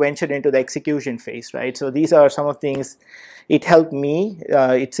before you ventured into the execution phase, right? So these are some of things, it helped me.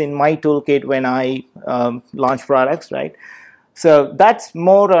 It's in my toolkit when I launch products, right? So that's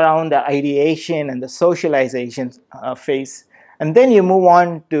more around the ideation and the socialization phase. And then you move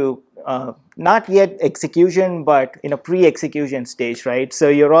on to not yet execution, but in a pre-execution stage, right? So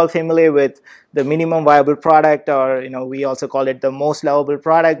you're all familiar with the minimum viable product, or we also call it the most lovable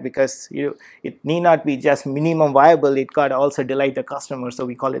product, because it need not be just minimum viable, it got to also delight the customer. So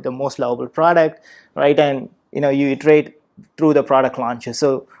we call it the most lovable product, right? And you iterate through the product launches.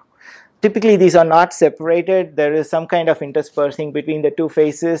 So typically these are not separated. There is some kind of interspersing between the two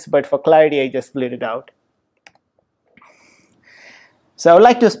phases, but for clarity, I just split it out. So I would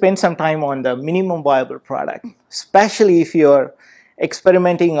like to spend some time on the minimum viable product, especially if you're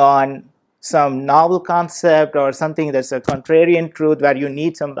experimenting on some novel concept or something that's a contrarian truth where you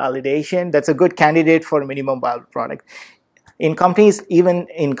need some validation. That's a good candidate for minimum viable product. In companies, even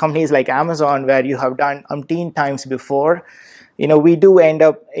in companies like Amazon, where you have done umpteen times before, we do end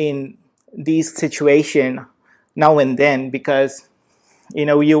up in these situations now and then because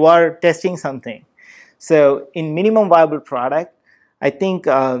you are testing something. So in minimum viable product, I think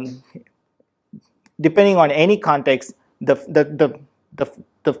depending on any context,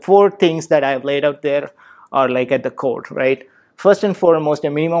 the four things that I've laid out there are like at the core, right? First and foremost, a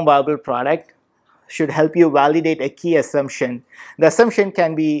minimum viable product should help you validate a key assumption. The assumption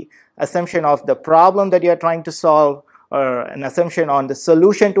can be assumption of the problem that you're trying to solve, or an assumption on the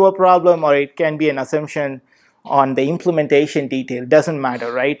solution to a problem, or it can be an assumption on the implementation detail. Doesn't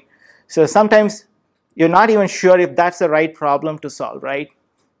matter, right? So sometimes you're not even sure if that's the right problem to solve, right?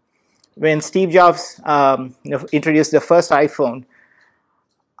 When Steve Jobs introduced the first iPhone,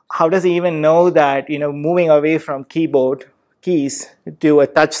 how does he even know that moving away from keyboard keys to a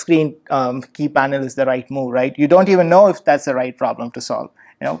touchscreen key panel is the right move, right? You don't even know if that's the right problem to solve.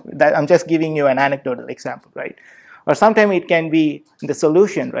 That I'm just giving you an anecdotal example, right? Or sometimes it can be the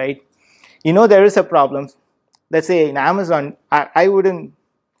solution, right? There is a problem. Let's say in Amazon, I wouldn't,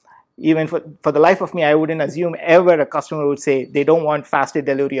 even for the life of me, I wouldn't assume ever a customer would say they don't want faster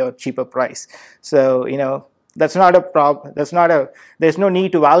delivery or cheaper price. So, that's not a problem. There's no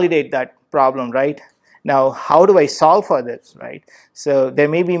need to validate that problem, right? Now, how do I solve for this, right? So there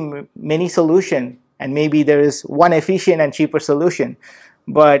may be many solutions, and maybe there is one efficient and cheaper solution,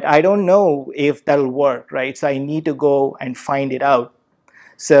 but I don't know if that'll work, right? So I need to go and find it out.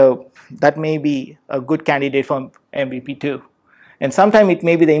 So that may be a good candidate for MVP too. And sometimes it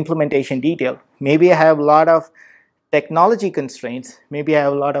may be the implementation detail. Maybe I have a lot of technology constraints. Maybe I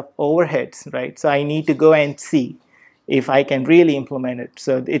have a lot of overheads, right? So I need to go and see if I can really implement it.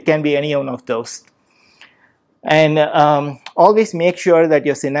 So it can be any one of those. And always make sure that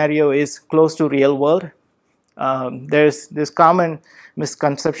your scenario is close to real world. There's this common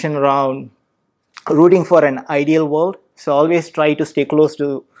misconception around rooting for an ideal world. So always try to stay close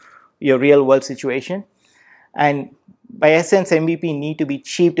to your real world situation. And by essence, MVP need to be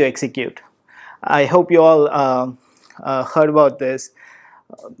cheap to execute. I hope you all heard about this.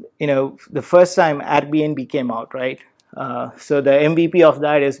 The first time Airbnb came out, right? So the MVP of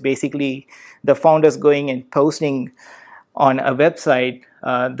that is basically the founders going and posting on a website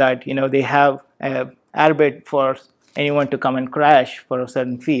that they have an airbed for anyone to come and crash for a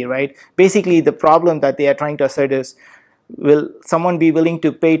certain fee, right? Basically, the problem that they are trying to assert is, will someone be willing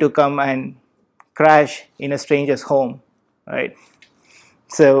to pay to come and crash in a stranger's home, right?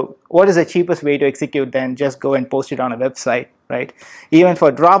 So what is the cheapest way to execute than just go and post it on a website, right? Even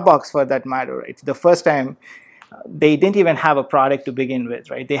for Dropbox, for that matter, right? The first time, they didn't even have a product to begin with,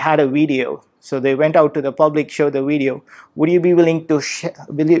 right? They had a video. So they went out to the public, showed the video. Would you be willing to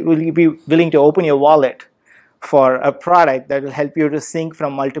will you be willing to open your wallet for a product that will help you to sync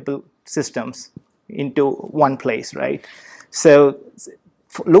from multiple systems into one place, right? So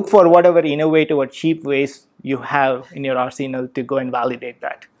look for whatever innovative or cheap ways you have in your arsenal to go and validate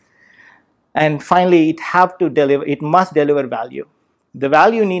that. And finally, it must deliver value. The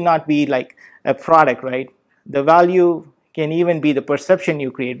value need not be like a product, right? The value can even be the perception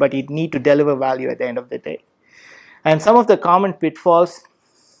you create, but it need to deliver value at the end of the day. And some of the common pitfalls,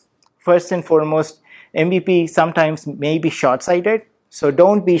 first and foremost, MVP sometimes may be short-sighted, so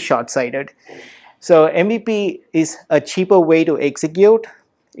don't be short-sighted. So MVP is a cheaper way to execute.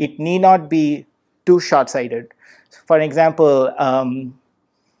 It need not be too short-sighted. For example,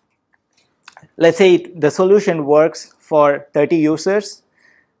 let's say the solution works for 30 users,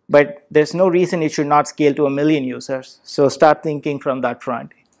 but there's no reason it should not scale to 1 million users. So start thinking from that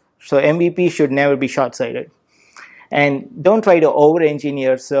front. So MVP should never be short-sighted. And don't try to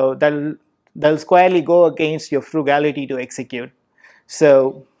over-engineer, so that'll squarely go against your frugality to execute.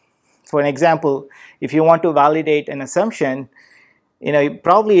 So for an example, if you want to validate an assumption,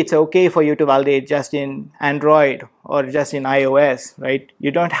 probably it's okay for you to validate just in Android or just in iOS, right?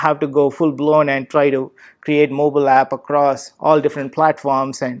 You don't have to go full blown and try to create mobile app across all different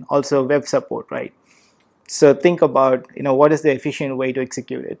platforms and also web support, right? So think about, what is the efficient way to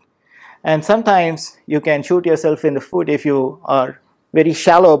execute it. And sometimes you can shoot yourself in the foot if you are very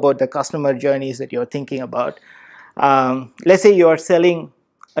shallow about the customer journeys that you're thinking about. Let's say you're selling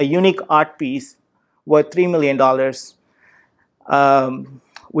a unique art piece worth $3 million.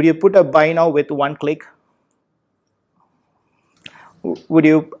 Would you put a buy now with one click? Would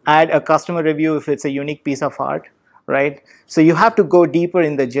you add a customer review if it's a unique piece of art, right? So you have to go deeper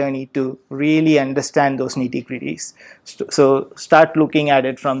in the journey to really understand those nitty-gritties. So start looking at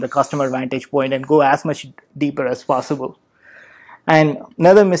it from the customer vantage point and go as much deeper as possible. And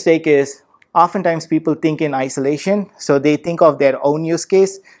another mistake is oftentimes people think in isolation. So they think of their own use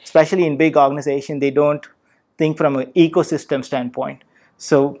case, especially in big organizations. They don't think from an ecosystem standpoint.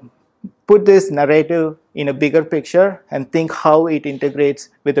 So put this narrative in a bigger picture and think how it integrates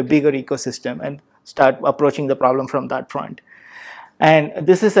with a bigger ecosystem and start approaching the problem from that front. And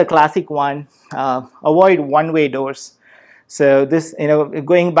this is a classic one, avoid one-way doors. So this,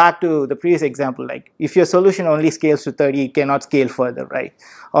 going back to the previous example, like if your solution only scales to 30, it cannot scale further, right?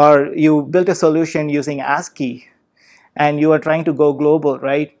 Or you built a solution using ASCII and you are trying to go global,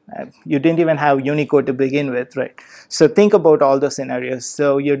 right? You didn't even have Unicode to begin with, right? So think about all those scenarios.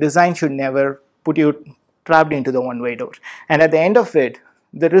 So your design should never put you trapped into the one-way door. And at the end of it,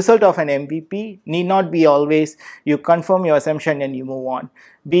 the result of an MVP need not be always you confirm your assumption and you move on.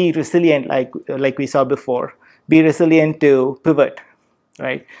 Be resilient, like we saw before. Be resilient to pivot,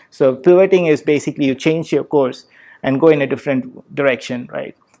 right? So pivoting is basically you change your course and go in a different direction,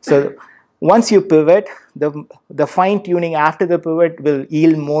 right? So once you pivot, the fine tuning after the pivot will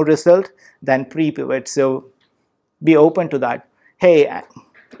yield more result than pre-pivot. So be open to that. Hey,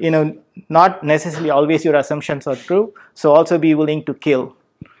 not necessarily always your assumptions are true. So also be willing to kill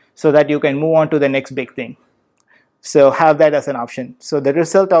so that you can move on to the next big thing. So have that as an option. So the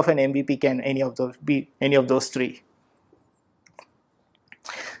result of an MVP can be any of those three.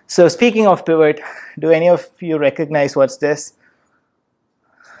 So speaking of pivot, do any of you recognize what's this?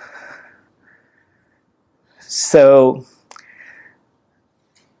 So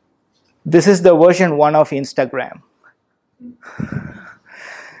this is the version 1 of Instagram.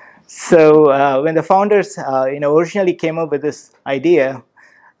 So when the founders originally came up with this idea,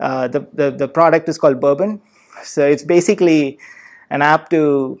 the product is called Bourbon. So it's basically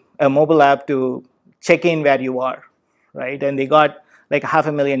a mobile app to check in where you are, right? And they got like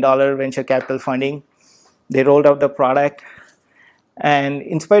 $500,000 venture capital funding. They rolled out the product. And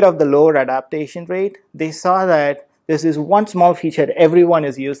in spite of the lower adaptation rate, they saw that there's this one small feature everyone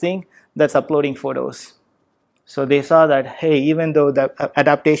is using that's uploading photos. So they saw that, hey, even though the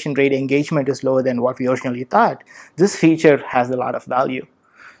adaptation rate engagement is lower than what we originally thought, this feature has a lot of value.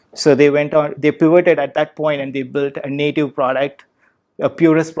 So they pivoted at that point and they built a native product, a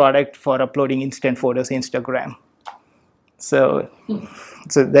purest product for uploading instant photos to Instagram. So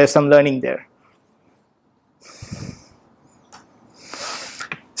there's some learning there.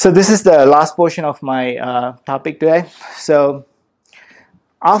 So this is the last portion of my topic today. So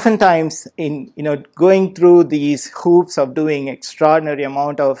oftentimes in going through these hoops of doing extraordinary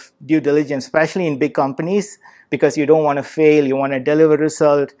amount of due diligence, especially in big companies, because you don't want to fail, you want to deliver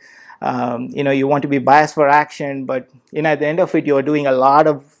result, you want to be biased for action, but at the end of it, you're doing a lot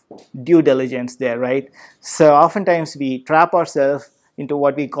of due diligence there, right? So oftentimes we trap ourselves into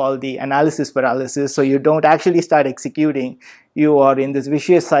what we call the analysis paralysis. So you don't actually start executing. You are in this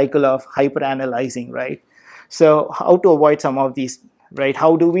vicious cycle of hyper analyzing, right? So how to avoid some of these, right?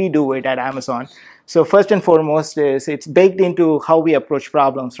 How do we do it at Amazon? So first and foremost is it's baked into how we approach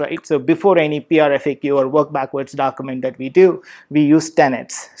problems, right? So before any PR FAQ or work backwards document that we do, we use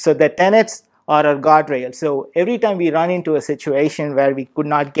tenets. So the tenets are our guardrail. So every time we run into a situation where we could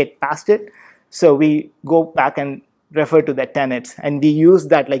not get past it, so we go back and refer to the tenets, and we use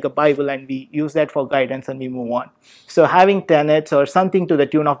that like a Bible, and we use that for guidance, and we move on. So having tenets or something to the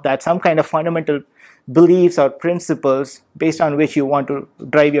tune of that, some kind of fundamental beliefs or principles based on which you want to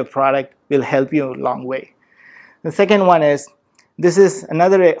drive your product will help you a long way. The second one is, this is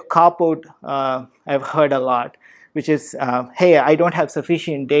another cop-out I've heard a lot, which is, hey, I don't have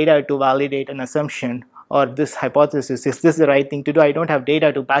sufficient data to validate an assumption or this hypothesis. Is this the right thing to do? I don't have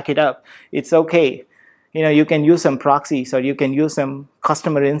data to back it up. It's okay. You can use some proxies or you can use some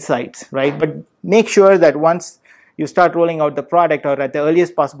customer insights, right? But make sure that once you start rolling out the product, or at the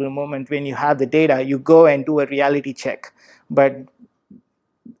earliest possible moment when you have the data, you go and do a reality check. But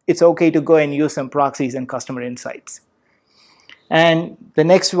it's okay to go and use some proxies and customer insights. And the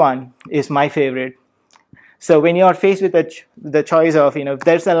next one is my favorite. So when you are faced with the choice of, if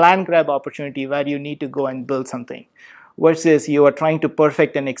there's a land grab opportunity where you need to go and build something, versus you are trying to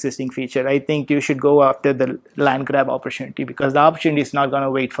perfect an existing feature, I think you should go after the land grab opportunity, because the opportunity is not going to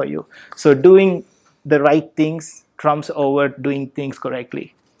wait for you. So doing the right things trumps over doing things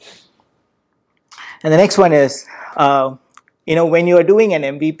correctly. And the next one is, when you are doing an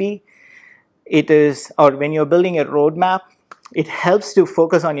MVP, or when you're building a roadmap, it helps to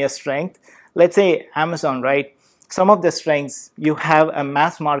focus on your strength. Let's say Amazon, right? Some of the strengths, you have a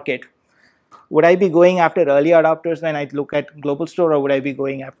mass market. Would I be going after early adopters when I look at global store, or would I be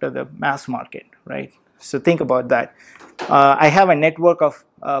going after the mass market, right? So think about that. I have a network of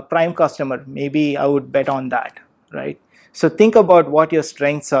prime customer. Maybe I would bet on that, right? So think about what your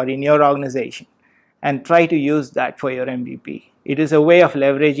strengths are in your organization and try to use that for your MVP. It is a way of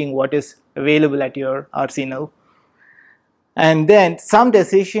leveraging what is available at your arsenal. And then some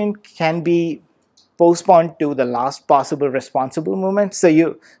decision can be postponed to the last possible responsible moment. So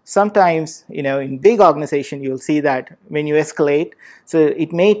you sometimes, in big organization, you'll see that when you escalate, so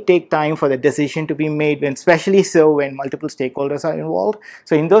it may take time for the decision to be made, and especially so when multiple stakeholders are involved.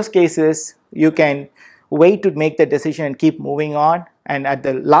 So in those cases, you can wait to make the decision and keep moving on, and at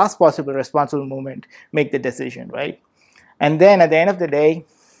the last possible responsible moment, make the decision, right? And then at the end of the day,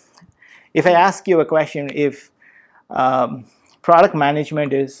 if I ask you a question, if product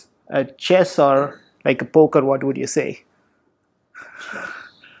management is a chess or like a poker, what would you say?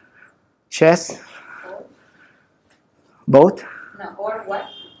 Chess? Both? No, or what?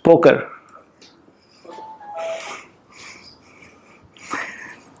 Poker.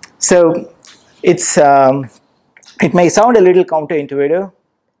 So it's it may sound a little counterintuitive.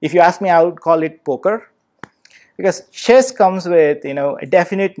 If you ask me, I would call it poker, because chess comes with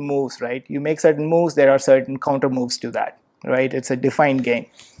definite moves, right? You make certain moves, there are certain counter moves to that, right? It's a defined game.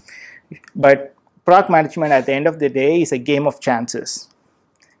 But product management at the end of the day is a game of chances.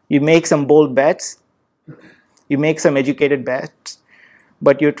 You make some bold bets, you make some educated bets,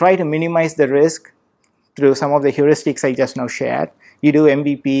 but you try to minimize the risk through some of the heuristics I just now shared. You do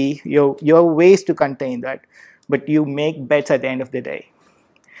MVP, you have ways to contain that, but you make bets at the end of the day.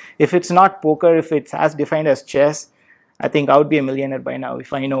 If it's not poker, if it's as defined as chess, I think I would be a millionaire by now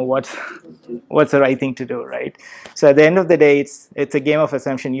if I know what's the right thing to do, right? So at the end of the day, it's a game of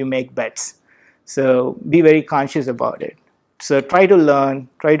assumption. You make bets. So be very conscious about it. So try to learn,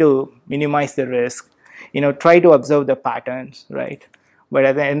 try to minimize the risk, try to observe the patterns, right? But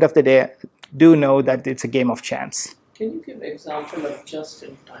at the end of the day, do know that it's a game of chance. Can you give an example of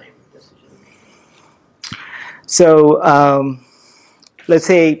just-in-time decision? So let's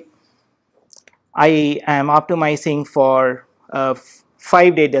say I am optimizing for a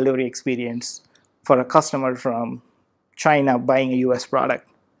 5-day delivery experience for a customer from China buying a US product,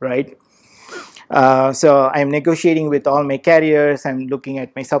 right? So I'm negotiating with all my carriers, I'm looking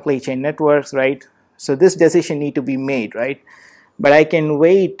at my supply chain networks, right? So this decision need to be made, right? But I can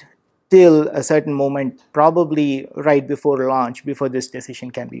wait till a certain moment, probably right before launch, before this decision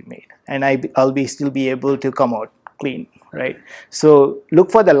can be made. And I'll still be able to come out clean, right? So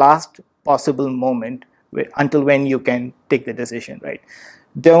look for the last possible moment until when you can take the decision, right?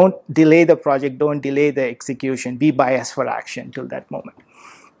 Don't delay the project, don't delay the execution, be biased for action till that moment.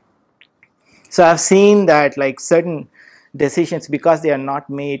 So I've seen that like certain decisions, because they are not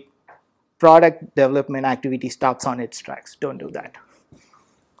made, product development activity stops on its tracks. Don't do that.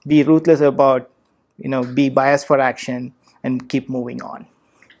 Be ruthless about, be biased for action and keep moving on.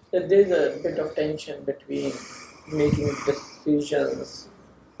 There's a bit of tension between making decisions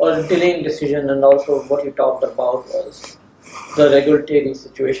or delaying decision, and also what you talked about was the regulatory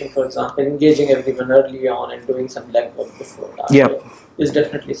situation, for example, engaging everyone early on and doing some legwork before that. Yeah. Is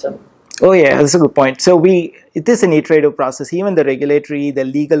definitely some. Oh yeah, that's a good point. So it is an iterative process. Even the regulatory, the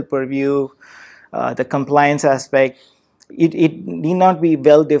legal purview, the compliance aspect, it need not be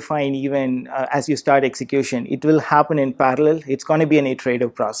well defined even as you start execution. It will happen in parallel. It's going to be an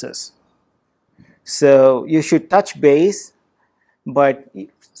iterative process. So you should touch base, but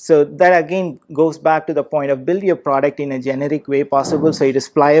so that again goes back to the point of build your product in a generic way possible so it is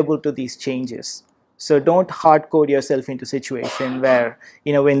pliable to these changes. So don't hard code yourself into a situation where,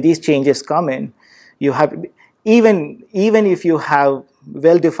 when these changes come in, you have, even if you have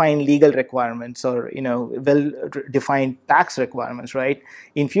well-defined legal requirements or, well-defined tax requirements, right?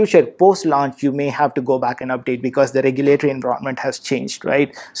 In future, post-launch, you may have to go back and update because the regulatory environment has changed,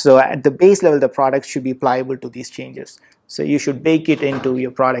 right? So at the base level, the product should be pliable to these changes. So you should bake it into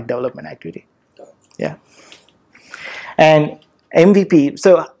your product development activity. Yeah. And MVP.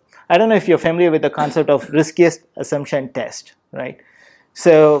 So I don't know if you're familiar with the concept of riskiest assumption test, right?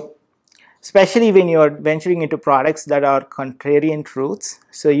 So especially when you're venturing into products that are contrarian truths,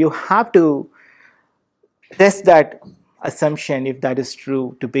 so you have to test that assumption if that is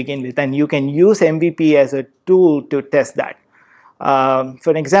true to begin with, and you can use MVP as a tool to test that.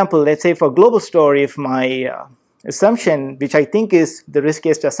 For an example, let's say for global store, if my assumption, which I think is the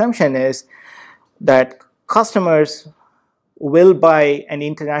riskiest assumption, is that customers will buy an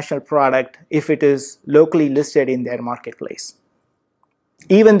international product if it is locally listed in their marketplace.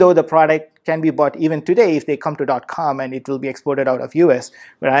 Even though the product can be bought even today if they come to .com and it will be exported out of US,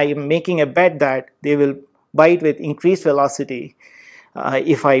 but I am making a bet that they will buy it with increased velocity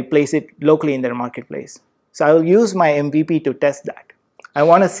if I place it locally in their marketplace. So I will use my MVP to test that. I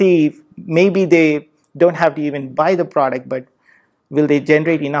want to see if maybe they don't have to even buy the product, but will they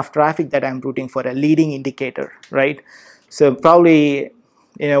generate enough traffic that I'm rooting for, a leading indicator, right? So probably,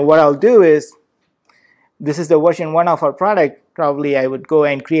 what I'll do is, this is the version 1 of our product, probably I would go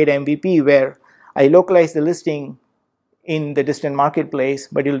and create MVP where I localize the listing in the distant marketplace,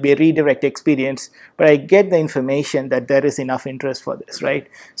 but it will be a redirect experience, but I get the information that there is enough interest for this, right?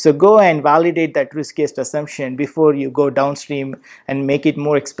 So go and validate that riskiest assumption before you go downstream and make it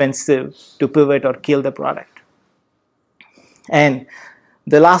more expensive to pivot or kill the product. And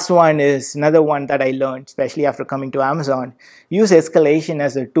the last one is another one that I learned, especially after coming to Amazon. Use escalation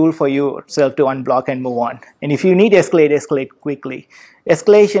as a tool for yourself to unblock and move on. And if you need to escalate quickly.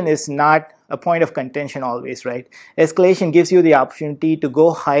 Escalation is not a point of contention always, right? Escalation gives you the opportunity to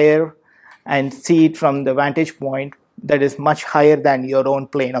go higher and see it from the vantage point that is much higher than your own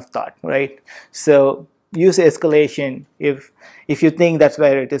plane of thought, right? So use escalation if you think that's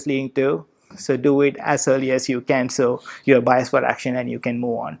where it is leading to. So do it as early as you can so you're biased for action and you can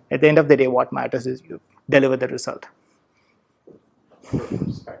move on. At the end of the day, what matters is you deliver the result.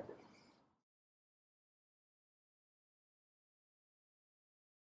 Perspective.